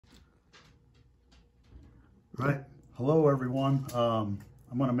Right. Hello, everyone. I'm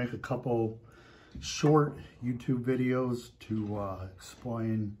going to make a couple short YouTube videos to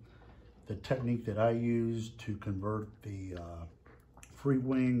explain the technique that I use to convert the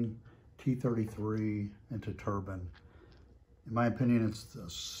Freewing T33 into turbine. In my opinion, it's a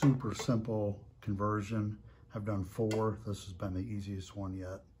super simple conversion. I've done 4. This has been the easiest one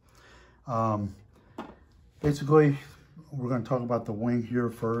yet. Basically, we're going to talk about the wing here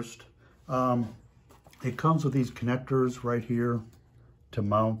first. It comes with these connectors right here to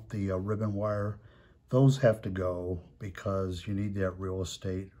mount the ribbon wire. Those have to go because you need that real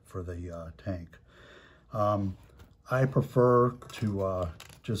estate for the tank. I prefer to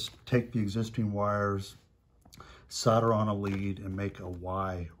just take the existing wires, solder on a lead, and make a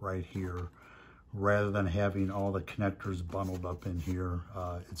Y right here rather than having all the connectors bundled up in here.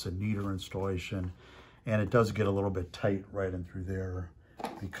 It's a neater installation, and it does get a little bit tight right in through there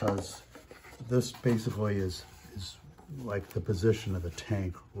because this basically is like the position of the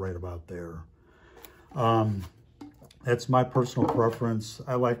tank right about there. That's my personal preference.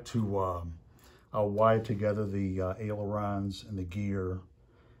 I like to I'll wire together the ailerons and the gear.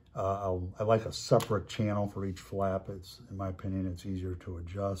 I like a separate channel for each flap. In my opinion, it's easier to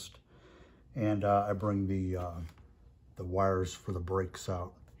adjust. And I bring the wires for the brakes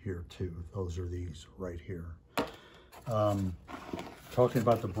out here too. Those are these right here. Talking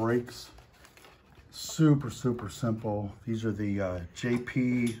about the brakes, super simple. These are the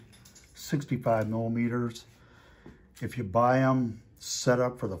JP 65 millimeters. If you buy them set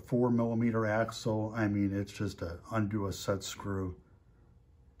up for the 4mm axle, I mean, it's just to undo a set screw,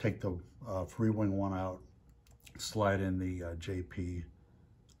 take the Freewing one out, slide in the JP.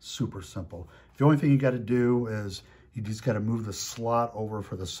 Super simple. The only thing you got to do is you just got to move the slot over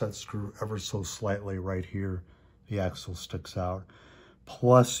for the set screw ever so slightly right here. The axle sticks out.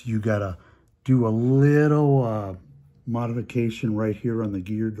 Plus, you got to do a little modification right here on the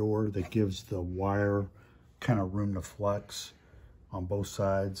gear door that gives the wire kind of room to flex on both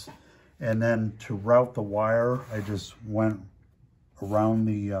sides. And then to route the wire, I just went around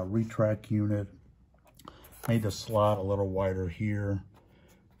the retract unit, made the slot a little wider here.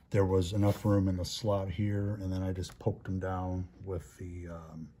 There was enough room in the slot here, and then I just poked them down with the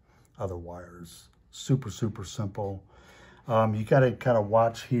other wires. Super simple. You got to kind of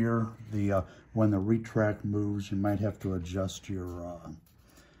watch here. When the retract moves, you might have to adjust your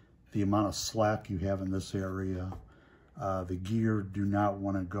the amount of slack you have in this area. The gear do not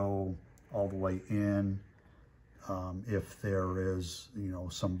want to go all the way in if there is,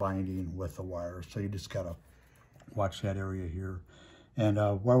 some binding with the wire. So you just got to watch that area here. And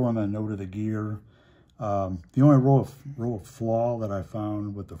while we're on the note of the gear, the only real flaw that I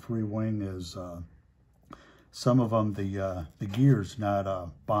found with the Freewing is some of them, the gear's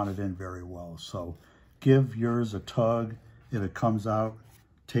not bonded in very well. So give yours a tug. If it comes out,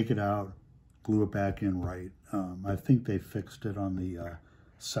 take it out, glue it back in right. I think they fixed it on the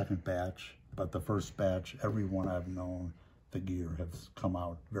second batch, but the first batch, every one I've known, the gear has come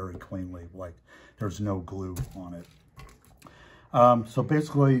out very cleanly, like there's no glue on it. So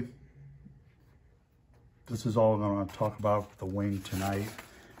basically, this is all I'm going to talk about the wing tonight.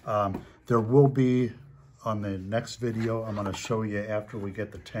 There will be, on the next video, I'm going to show you after we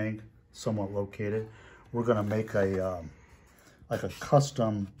get the tank somewhat located. We're going to make a like a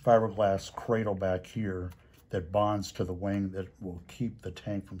custom fiberglass cradle back here that bonds to the wing that will keep the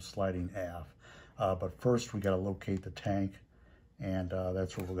tank from sliding aft. But first, we got to locate the tank, and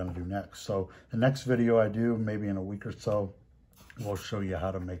that's what we're going to do next. So the next video I do, maybe in a week or so, we'll show you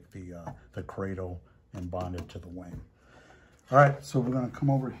how to make the cradle and bond it to the wing. All right, so we're going to come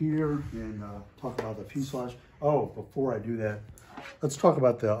over here and talk about the fuselage. Oh, before I do that, let's talk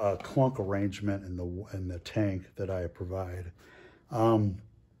about the clunk arrangement in the tank that I provide.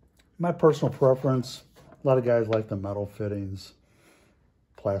 My personal preference, a lot of guys like the metal fittings,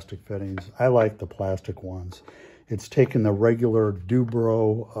 plastic fittings. I like the plastic ones. It's taking the regular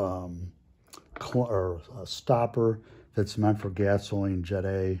Dubro stopper that's meant for gasoline Jet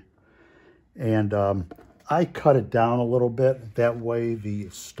A, and I cut it down a little bit. That way the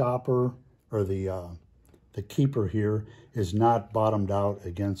stopper or the keeper here is not bottomed out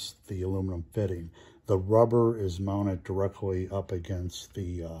against the aluminum fitting. The rubber is mounted directly up against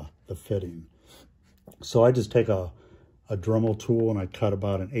the fitting. So I just take a Dremel tool and I cut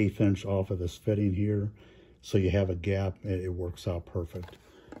about 1/8 inch off of this fitting here, so you have a gap. It works out perfect.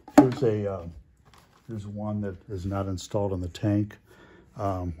 Here's one that is not installed in the tank.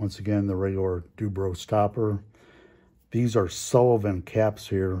 Once again, the regular Dubro stopper. These are Sullivan caps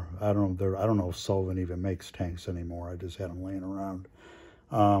here. I don't know if Sullivan even makes tanks anymore. I just had them laying around.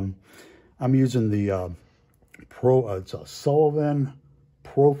 I'm using the It's a Sullivan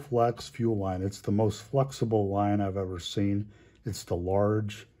ProFlex fuel line. It's the most flexible line I've ever seen. It's the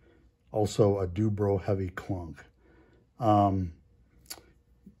large, also a Dubro heavy clunk. I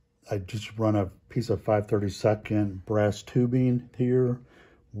just run a piece of 5/32 brass tubing here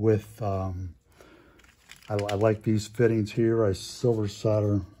with, I like these fittings here. I silver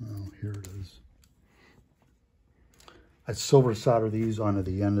solder, oh, here it is. I silver solder these onto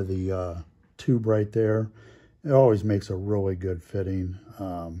the end of the tube right there. It always makes a really good fitting.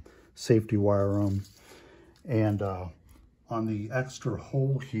 Safety wire them. And on the extra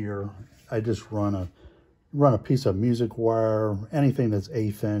hole here, I just run a piece of music wire, anything that's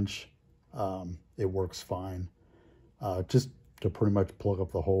 1/8 inch. It works fine. Just to pretty much plug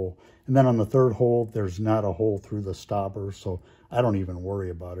up the hole. And then on the third hole, there's not a hole through the stopper, so I don't even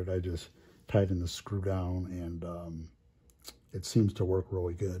worry about it. I just tighten the screw down, and it seems to work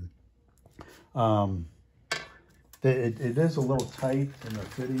really good. It is a little tight in the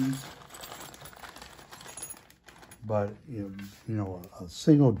fittings, but you know, a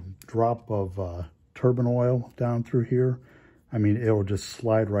single drop of turbine oil down through here, I mean, it will just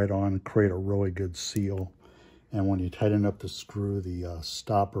slide right on and create a really good seal. And when you tighten up the screw, the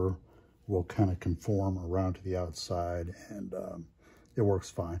stopper will kind of conform around to the outside, and it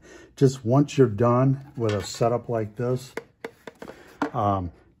works fine. Just once you're done with a setup like this,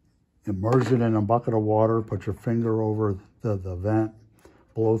 immerse it in a bucket of water, put your finger over the vent,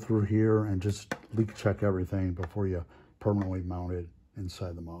 blow through here, and just leak check everything before you permanently mount it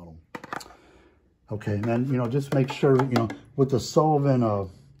inside the model. Okay, and then, you know, just make sure, you know, with the Sullivan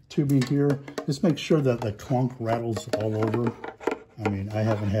tubing here, just make sure that the clunk rattles all over. I mean, I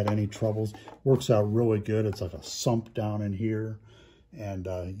haven't had any troubles. Works out really good. It's like a sump down in here, and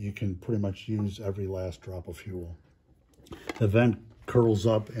you can pretty much use every last drop of fuel. The vent curls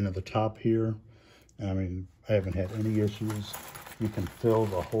up into the top here. I mean, I haven't had any issues. You can fill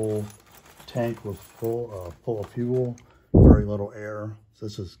the whole tank with full of fuel, very little air. So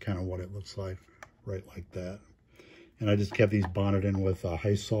this is kind of what it looks like, right like that. And I just kept these bonded in with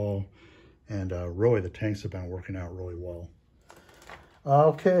Hysol, and really the tanks have been working out really well.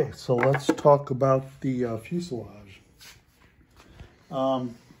 Okay, so let's talk about the fuselage.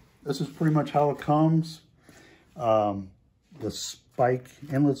 This is pretty much how it comes. The spike,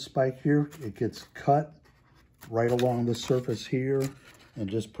 inlet spike here, it gets cut right along the surface here and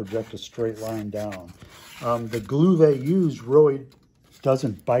just project a straight line down. The glue they use really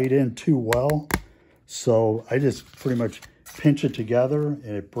doesn't bite in too well, so I just pretty much pinch it together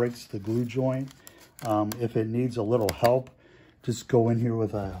and it breaks the glue joint. If it needs a little help, just go in here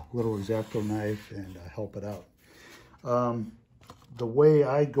with a little X-Acto knife and help it out. The way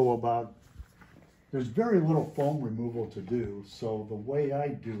I go about, there's very little foam removal to do, so the way I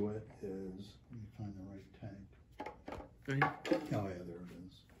do it is, let me find the right tank. Oh yeah, there it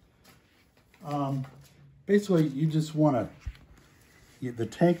is. Basically, you just want to, the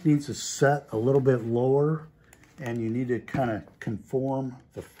tank needs to set a little bit lower, and you need to kind of conform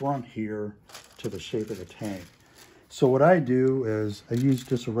the front here to the shape of the tank. So what I do is I use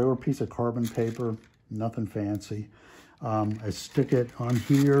just a regular piece of carbon paper, nothing fancy. I stick it on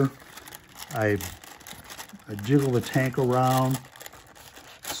here. I jiggle the tank around,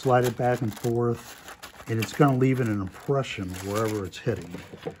 slide it back and forth, and it's going to leave an impression wherever it's hitting.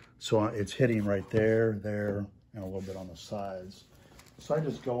 So it's hitting right there, there, and a little bit on the sides. So I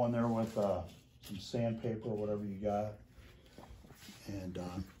just go in there with some sandpaper or whatever you got, and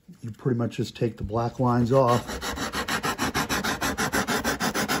you pretty much just take the black lines off.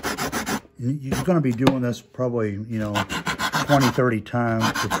 You're going to be doing this probably, you know, 20, 30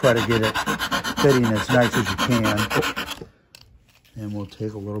 times to try to get it fitting as nice as you can. And we'll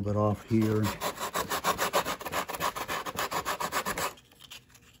take a little bit off here.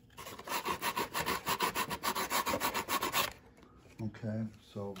 Okay,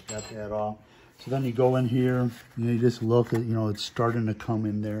 so got that off. So then you go in here, you just look at, you know, it's starting to come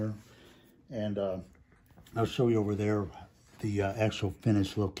in there. And I'll show you over there the actual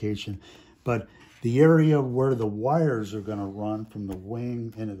finished location. But the area where the wires are going to run from the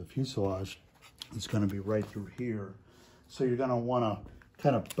wing into the fuselage is going to be right through here. So you're going to want to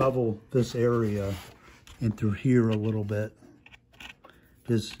kind of bevel this area in through here a little bit.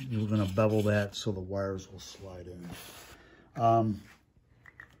 Just, you're going to bevel that so the wires will slide in.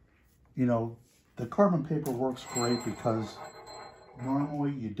 You know, the carbon paper works great because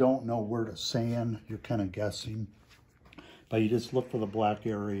normally you don't know where to sand. You're kind of guessing. But you just look for the black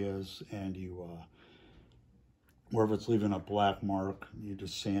areas, and you, wherever it's leaving a black mark, you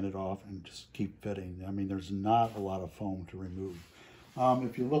just sand it off and just keep fitting. I mean, there's not a lot of foam to remove.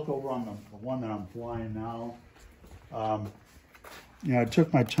 If you look over on the one that I'm flying now, You know, I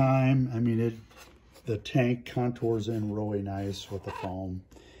took my time. I mean, the tank contours in really nice with the foam.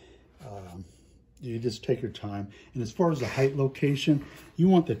 You just take your time. And as far as the height location, you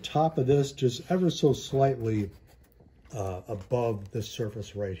want the top of this just ever so slightly above this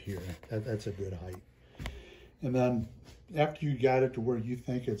surface right here. That's a good height. And then after you got it to where you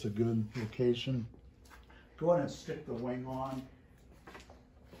think it's a good location, go ahead and stick the wing on.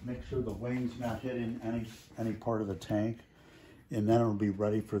 Make sure the wing's not hitting any part of the tank. And then it'll be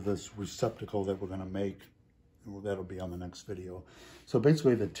ready for this receptacle that we're gonna make. That'll be on the next video. So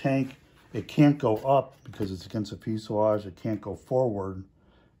basically the tank, it can't go up because it's against the fuselage. It can't go forward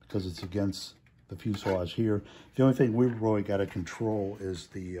because it's against the fuselage here. The only thing we've really got to control is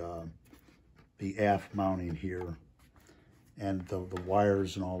the aft mounting here. And the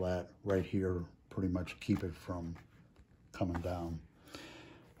wires and all that right here pretty much keep it from coming down.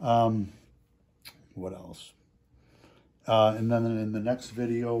 What else? And then in the next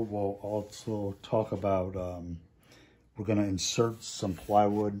video, we'll also talk about, we're going to insert some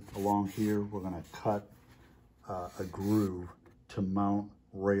plywood along here. We're going to cut a groove to mount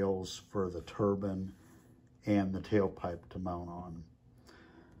rails for the turbine and the tailpipe to mount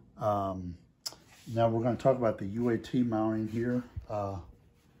on. Now we're going to talk about the UAT mounting here.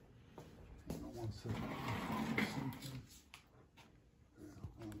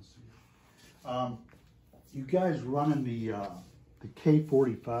 You guys running the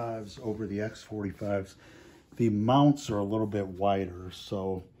K45s over the X45s, the mounts are a little bit wider,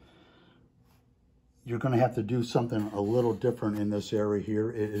 so you're going to have to do something a little different in this area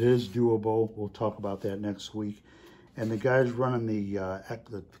here. It is doable. We'll talk about that next week. And the guys running the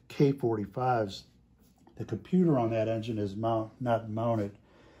K45s, the computer on that engine is not mounted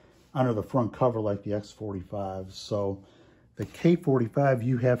under the front cover like the X45s. So the K45,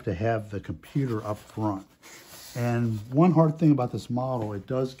 you have to have the computer up front. And one hard thing about this model, it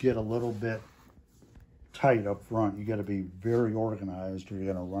does get a little bit tight up front. You got to be very organized or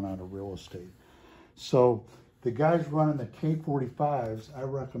you're going to run out of real estate. So the guys running the K45s, I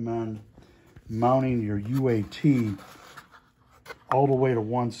recommend mounting your UAT all the way to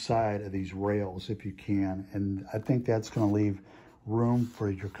one side of these rails if you can. And I think that's going to leave room for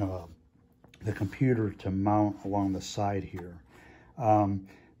your the computer to mount along the side here.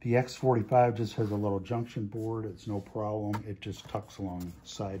 The X45 just has a little junction board. It's no problem. It just tucks along the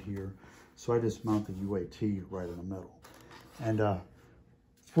side here. So I just mount the UAT right in the middle. And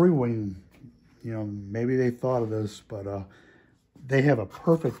Freewing, you know, maybe they thought of this, but they have a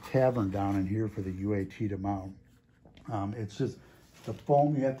perfect cavern down in here for the UAT to mount. It's just the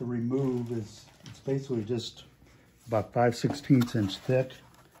foam you have to remove it's basically just about 5/16 inch thick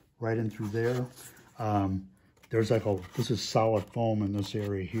right in through there. There's like this is solid foam in this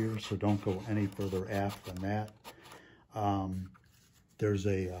area here, so don't go any further aft than that. There's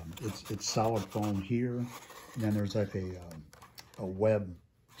it's solid foam here, and then there's like a web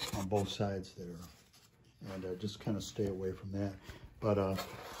on both sides there, and just kind of stay away from that. But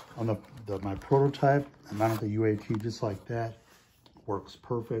on my prototype, I mounted the UAT just like that. Works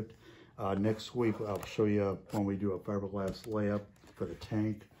perfect. Next week I'll show you when we do a fiberglass layup for the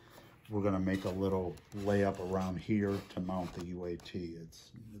tank. We're gonna make a little layup around here to mount the UAT.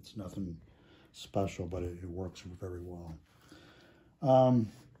 It's nothing special, but it works very well.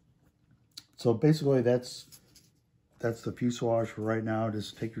 So basically that's the fuselage for right now.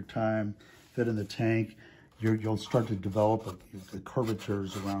 Just take your time, fit in the tank. You'll start to develop the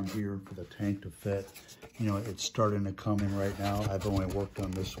curvatures around here for the tank to fit. You know, it's starting to come in right now. I've only worked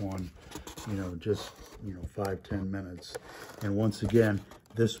on this one, you know, just, 5-10 minutes. And once again,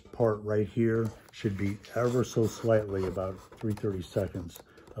 this part right here should be ever so slightly about 3/32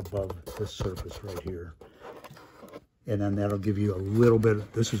 above this surface right here. And then that'll give you a little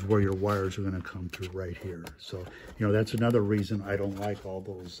bit, this is where your wires are gonna come through right here. So, that's another reason I don't like all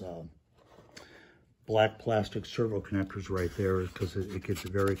those black plastic servo connectors right there, is because it gets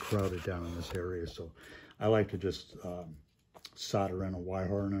very crowded down in this area. So I like to just solder in a Y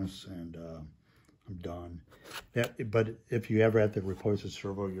harness and I'm done. But if you ever have to replace a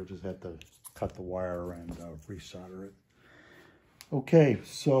servo, you'll just have to cut the wire and resolder it. Okay,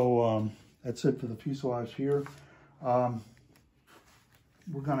 so that's it for the fuselage here. We're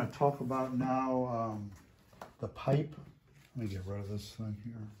going to talk about now the pipe. Let me get rid of this thing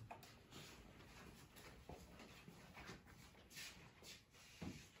here.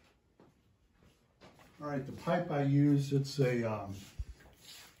 All right, the pipe I use, it's a,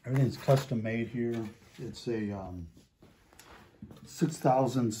 everything's custom made here. It's a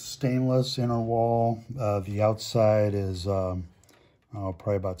 6,000 stainless inner wall. The outside is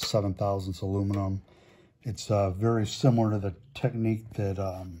probably about 7,000 aluminum. It's very similar to the technique that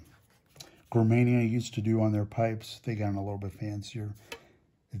Germania used to do on their pipes. They got a little bit fancier.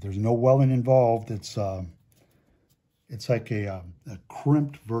 If there's no welding involved, it's like a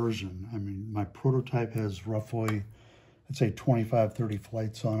crimped version. I mean, my prototype has roughly, I'd say 25, 30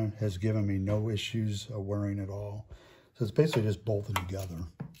 flights on it. Has given me no issues of wearing at all. So it's basically just bolted together.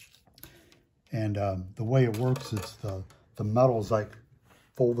 And the way it works, it's the metal's like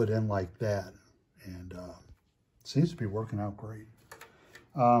folded in like that. And it seems to be working out great.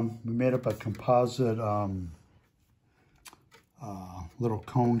 We made up a composite little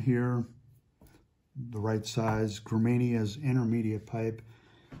cone here, the right size. Germania's intermediate pipe.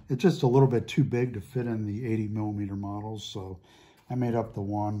 It's just a little bit too big to fit in the 80 millimeter models, so I made up the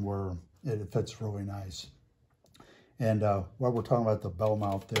one where it fits really nice. And while we're talking about the bell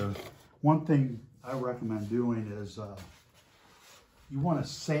mouth there, one thing I recommend doing is you want to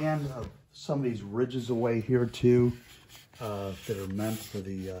sand some of these ridges away here too that are meant for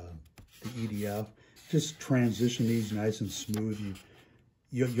the EDF. Just transition these nice and smooth.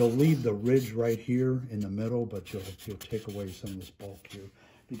 You'll leave the ridge right here in the middle, but you'll take away some of this bulk here,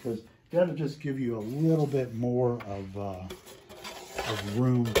 because that'll just give you a little bit more of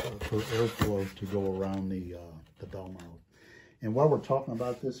room for airflow to go around the bell mouth. And while we're talking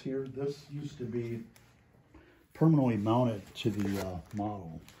about this here, this used to be permanently mounted to the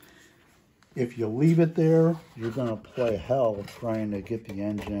model. If you leave it there, you're going to play hell trying to get the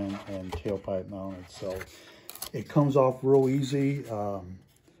engine and tailpipe mounted. So it comes off real easy.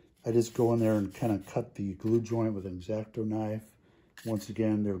 I just go in there and kind of cut the glue joint with an X-Acto knife. Once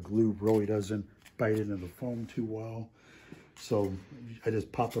again, their glue really doesn't bite into the foam too well. So I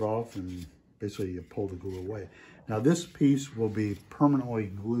just pop it off and basically you pull the glue away. Now this piece will be permanently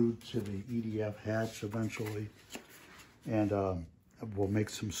glued to the EDF hatch eventually. And we'll make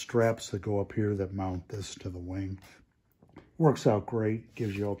some straps that go up here that mount this to the wing. Works out great,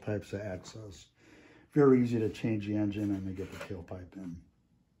 gives you all types of access. Very easy to change the engine and to get the tailpipe in.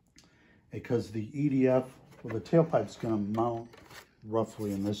 Because the EDF, well, the tailpipe's going to mount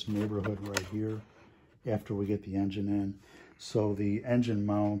roughly in this neighborhood right here after we get the engine in. So the engine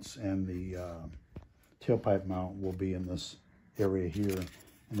mounts and the tailpipe mount will be in this area here,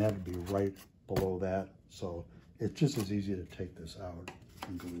 and that would be right below that. So it's just as easy to take this out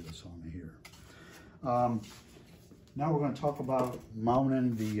and glue this on here. Now we're going to talk about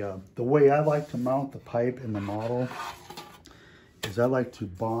mounting the way I like to mount the pipe in the model is I like to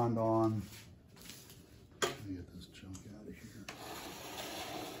bond on. Let me get this junk out of here.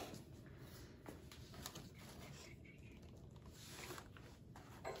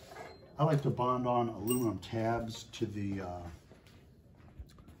 I like to bond on aluminum tabs to the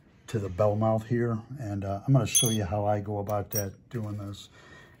bell mouth here, and I'm going to show you how I go about doing this.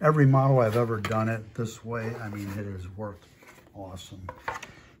 Every model I've ever done it this way, I mean, it has worked awesome.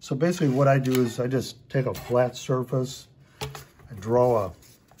 So basically what I do is I just take a flat surface, I draw a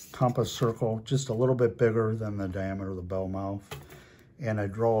compass circle just a little bit bigger than the diameter of the bell mouth, and I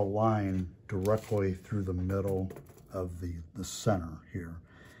draw a line directly through the middle of the center here.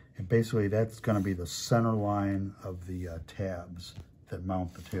 And basically that's going to be the center line of the tabs that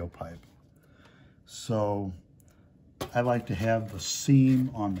mount the tailpipe. So I like to have the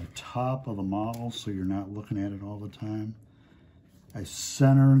seam on the top of the model so you're not looking at it all the time. I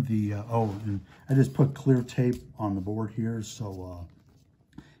center the, and I just put clear tape on the board here so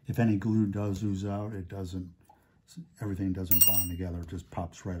if any glue does ooze out, everything doesn't bond together. It just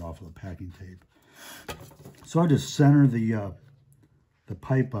pops right off of the packing tape. So I just center the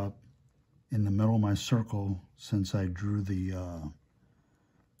pipe up in the middle of my circle since I drew the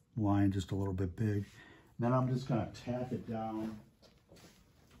line just a little bit big. Then I'm just going to tack it down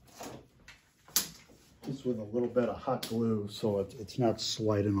just with a little bit of hot glue so it's not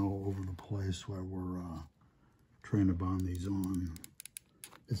sliding all over the place while we're trying to bond these on.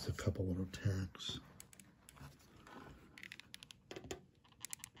 Just a couple little tacks.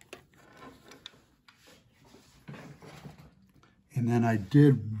 And then I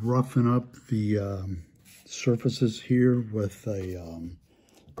did roughen up the surfaces here with a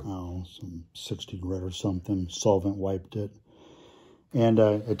some 60 grit or something, solvent wiped it. And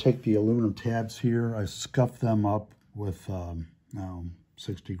I take the aluminum tabs here, I scuff them up with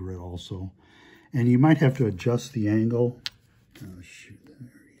 60 grit also. And you might have to adjust the angle. Oh shoot, there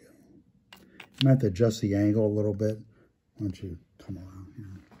you go. You might have to adjust the angle a little bit. Why don't you come around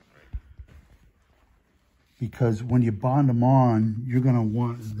here? Because when you bond them on, you're gonna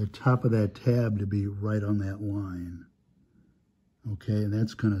want the top of that tab to be right on that line. Okay, and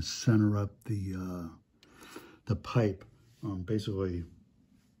that's going to center up the pipe, basically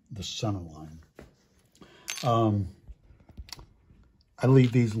the center line. I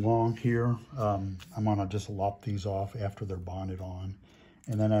leave these long here. I'm gonna just lop these off after they're bonded on.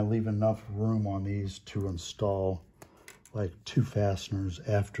 And then I leave enough room on these to install like 2 fasteners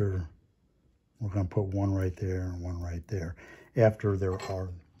after. We're gonna put one right there and one right there after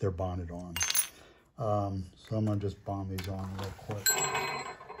they're bonded on. So I'm gonna just bond these on real quick.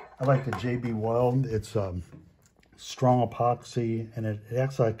 I like the JB Weld. It's strong epoxy, and it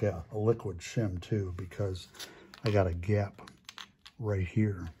acts like a liquid shim too, because I got a gap right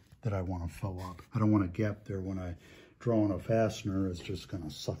here that I want to fill up. I don't want a gap there when I draw on a fastener. It's just going to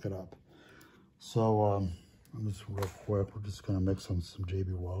suck it up. So I'm just real quick, we're just going to mix on some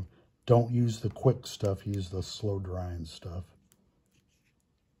JB Weld. Don't use the quick stuff, use the slow drying stuff.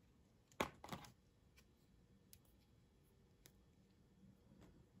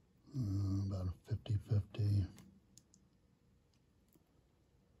 About a 50-50.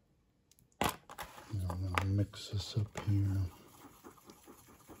 I'm going to mix this up here.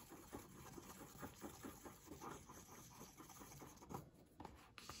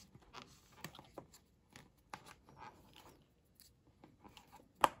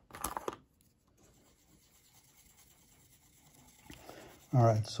 All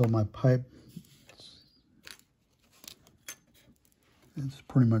right, so my pipe, it's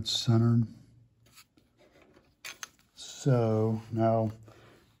pretty much centered. So now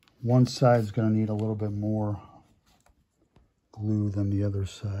one side's going to need a little bit more glue than the other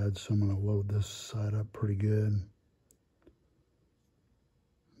side, so I'm going to load this side up pretty good.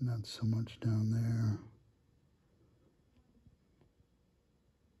 Not so much down there.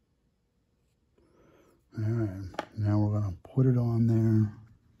 All right, now we're going to put it on there.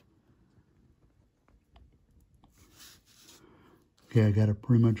 Okay, I got it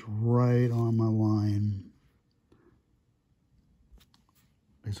pretty much right on my line.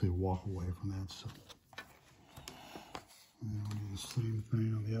 Basically walk away from that. So and we'll do the same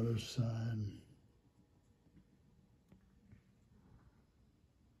thing on the other side.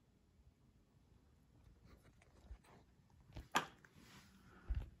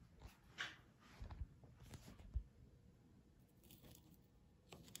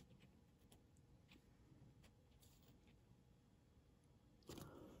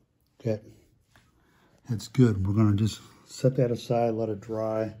 Okay, it's good. We're going to just set that aside, let it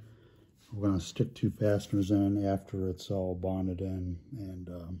dry. We're going to stick 2 fasteners in after it's all bonded in, and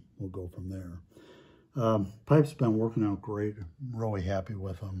we'll go from there. Pipe's been working out great. I'm really happy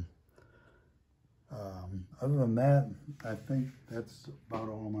with them. Other than that, I think that's about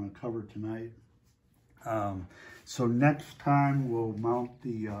all I'm going to cover tonight. So next time we'll mount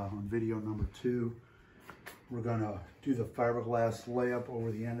the video number 2. We're going to do the fiberglass layup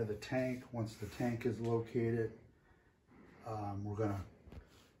over the end of the tank. Once the tank is located, we're going to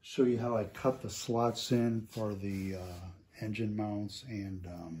show you how I cut the slots in for the engine mounts and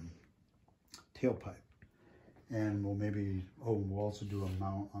tailpipe. And we'll also do a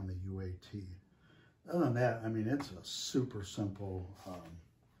mount on the UAT. Other than that, I mean, it's a super simple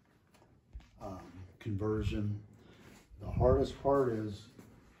conversion. The hardest part is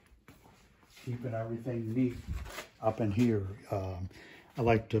keeping everything neat up in here. I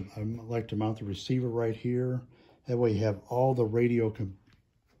like to mount the receiver right here. That way you have all the radio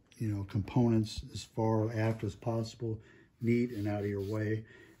components as far aft as possible, neat and out of your way.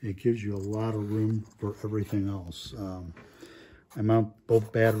 And it gives you a lot of room for everything else. I mount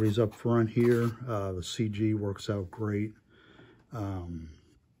both batteries up front here. The CG works out great. And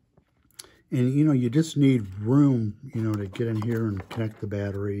you just need room, to get in here and connect the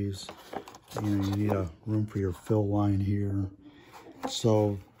batteries. You need a room for your fill line here.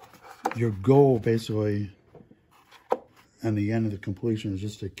 So your goal basically and the end of the completion is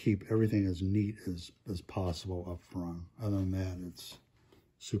just to keep everything as neat as possible up front. Other than that, it's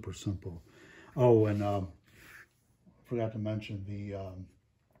super simple. Oh, and forgot to mention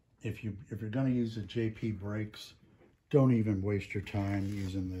if you're going to use the JP brakes, don't even waste your time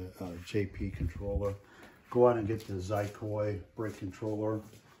using the JP controller. Go out and get the Zycoy brake controller.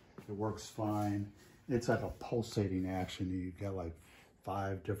 It works fine. It's like a pulsating action. You got like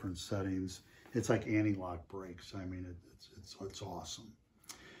 5 different settings. It's like anti-lock brakes. I mean, it's awesome.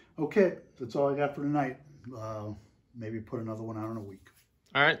 Okay, that's all I got for tonight. Maybe put another one out in a week.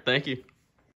 All right, thank you.